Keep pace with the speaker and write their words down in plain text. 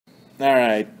All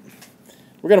right.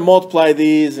 We're going to multiply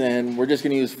these, and we're just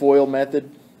going to use FOIL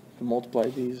method to multiply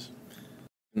these.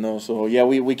 No, so yeah,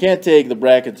 we can't take the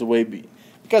brackets away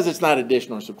because it's not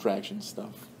addition or subtraction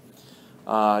stuff.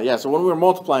 Yeah, so when we're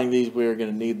multiplying these, we're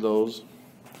going to need those.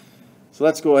 So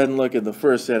let's go ahead and look at the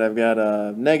first set. I've got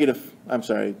a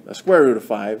square root of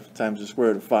 5 times the square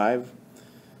root of 5.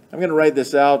 I'm going to write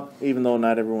this out, even though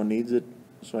not everyone needs it.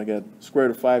 So I got square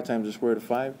root of 5 times the square root of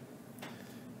 5.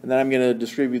 And then I'm going to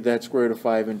distribute that square root of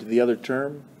 5 into the other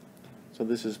term. So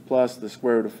this is plus the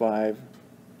square root of 5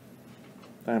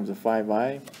 times the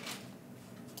 5i.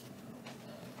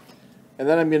 And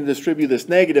then I'm going to distribute this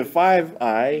negative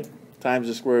 5i times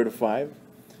the square root of 5.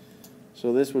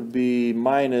 So this would be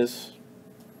minus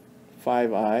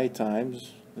 5i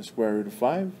times the square root of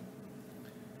 5.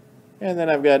 And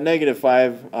then I've got negative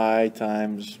 5i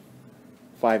times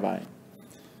 5i.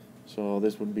 So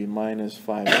this would be minus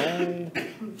 5i.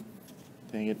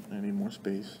 Dang it, I need more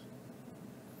space.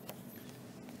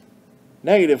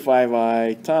 Negative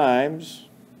 5i times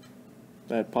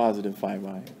that positive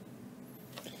 5i.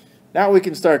 Now we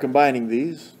can start combining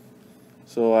these.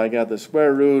 So I got the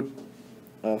square root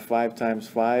of 5 times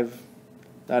 5.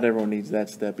 Not everyone needs that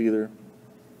step either.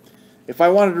 If I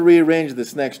wanted to rearrange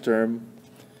this next term,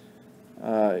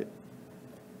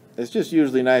 it's just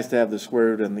usually nice to have the square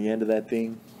root on the end of that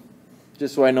thing,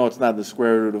 just so I know it's not the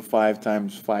square root of 5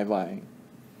 times 5i.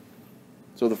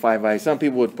 So the 5i, some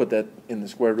people would put that in the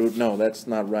square root. No, that's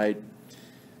not right.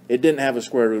 It didn't have a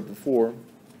square root before.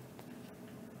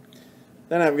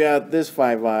 Then I've got this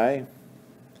 5i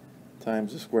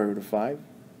times the square root of 5.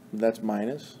 That's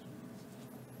minus.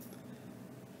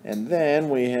 And then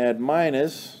we had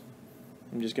minus,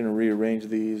 I'm just going to rearrange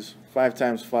these, 5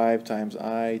 times 5 times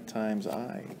I times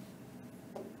I.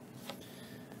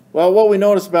 Well, what we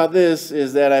notice about this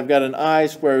is that I've got an I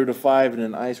square root of 5 and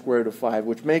an I square root of 5,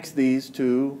 which makes these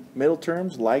two middle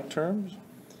terms like terms.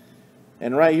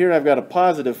 And right here I've got a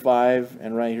positive 5,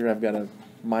 and right here I've got a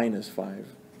minus 5.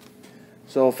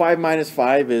 So 5 minus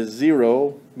 5 is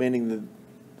 0, meaning that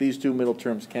these two middle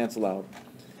terms cancel out.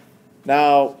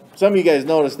 Now, some of you guys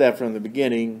noticed that from the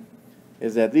beginning,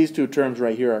 is that these two terms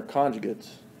right here are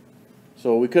conjugates.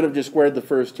 So we could have just squared the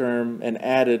first term and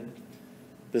added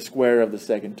the square of the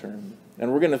second term.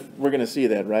 And we're gonna see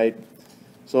that, right?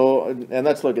 So, and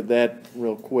let's look at that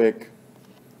real quick.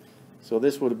 So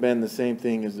this would have been the same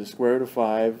thing as the square root of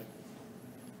 5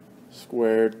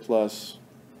 squared plus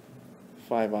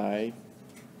 5i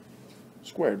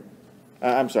squared.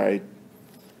 I'm sorry,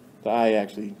 the I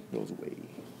actually goes away.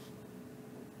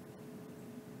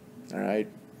 All right.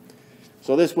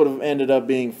 So this would have ended up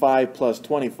being 5 plus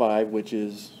 25, which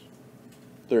is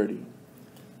 30.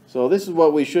 So this is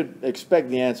what we should expect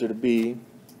the answer to be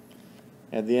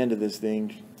at the end of this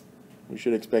thing. We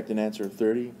should expect an answer of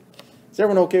 30. Is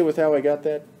everyone okay with how I got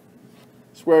that?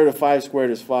 Square root of 5 squared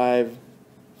is 5.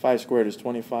 5 squared is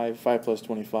 25. 5 plus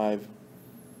 25,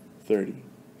 30.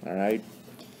 All right.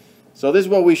 So this is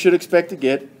what we should expect to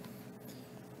get.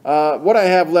 What I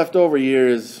have left over here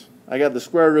is I got the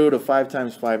square root of 5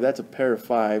 times 5. That's a pair of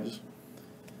 5s.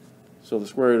 So the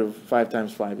square root of 5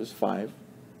 times 5 is 5.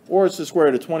 Or it's the square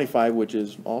root of 25, which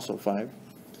is also 5.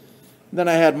 Then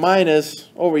I had minus,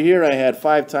 over here I had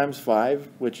 5 times 5,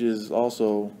 which is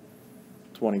also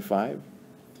 25.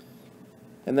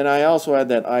 And then I also had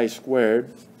that I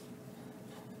squared.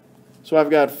 So I've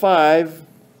got 5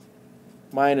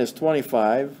 minus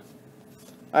 25.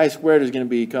 I squared is going to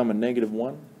become a negative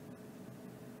 1.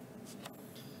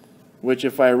 Which,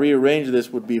 if I rearrange this,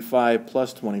 would be 5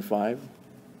 plus 25.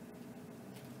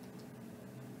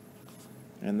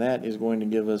 And that is going to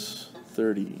give us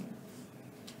 30.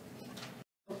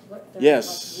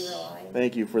 Yes,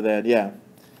 thank you for that. Yeah,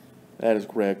 that is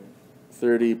correct.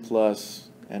 30 plus,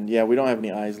 and yeah, we don't have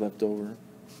any i's left over.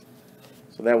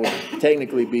 So that would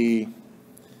technically be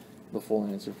the full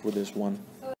answer for this one.